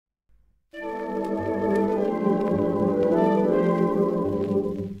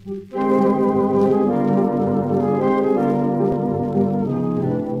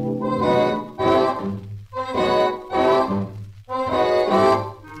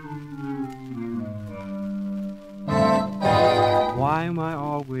am I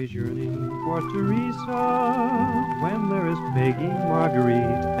always yearning for Teresa when there is Peggy,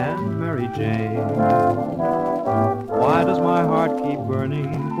 Marguerite, and Mary Jane? Why does my heart keep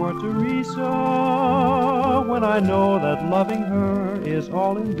burning for Teresa when I know that loving her is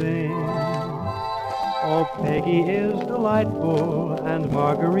all in vain? Oh, Peggy is delightful and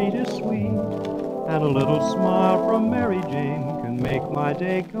Marguerite is sweet, and a little smile from Mary Jane can make my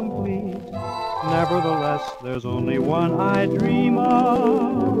day complete. Nevertheless, there's only one I dream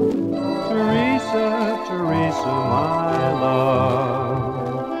of, Teresa, Teresa, my love.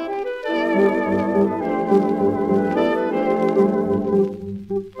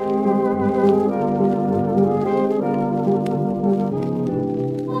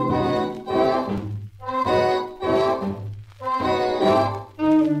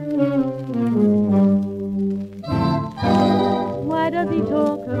 Why does he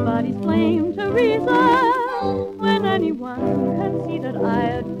talk about his flame, Teresa, when anyone can see that I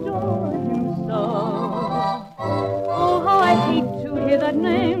adore him so? Oh, how I hate to hear that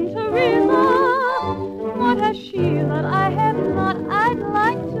name, Teresa. What has she that I have not, I'd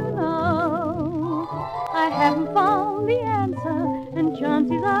like to know. I haven't found the answer, and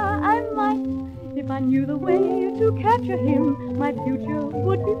chances are I might. If I knew the way to capture him, my future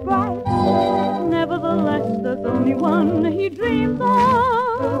would be bright. Nevertheless, there's only one he dreams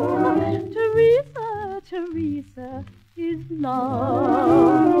of, Teresa, Teresa, his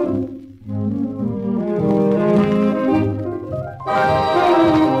love.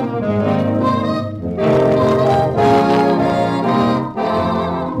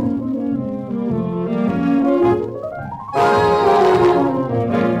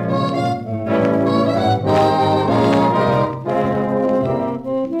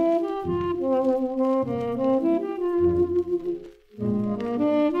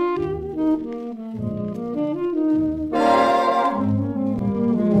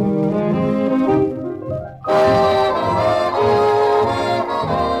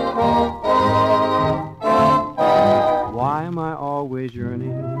 Why am I always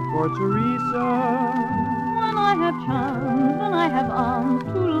yearning for Teresa When I have charms and I have arms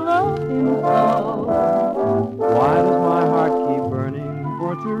to love him so. Why does my heart keep burning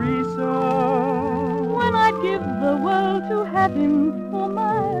for Teresa When I'd give the world to have him for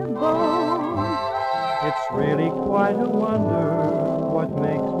my beau. It's really quite a wonder what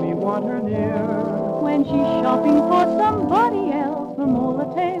makes me want her near. When she's shopping for somebody else, from all the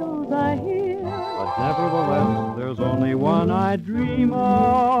tales I hear. But nevertheless, there's only one I dream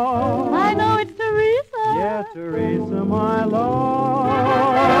of. I know it's Teresa. Yeah, Teresa, my love.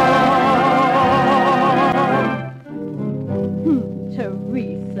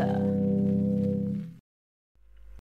 Teresa.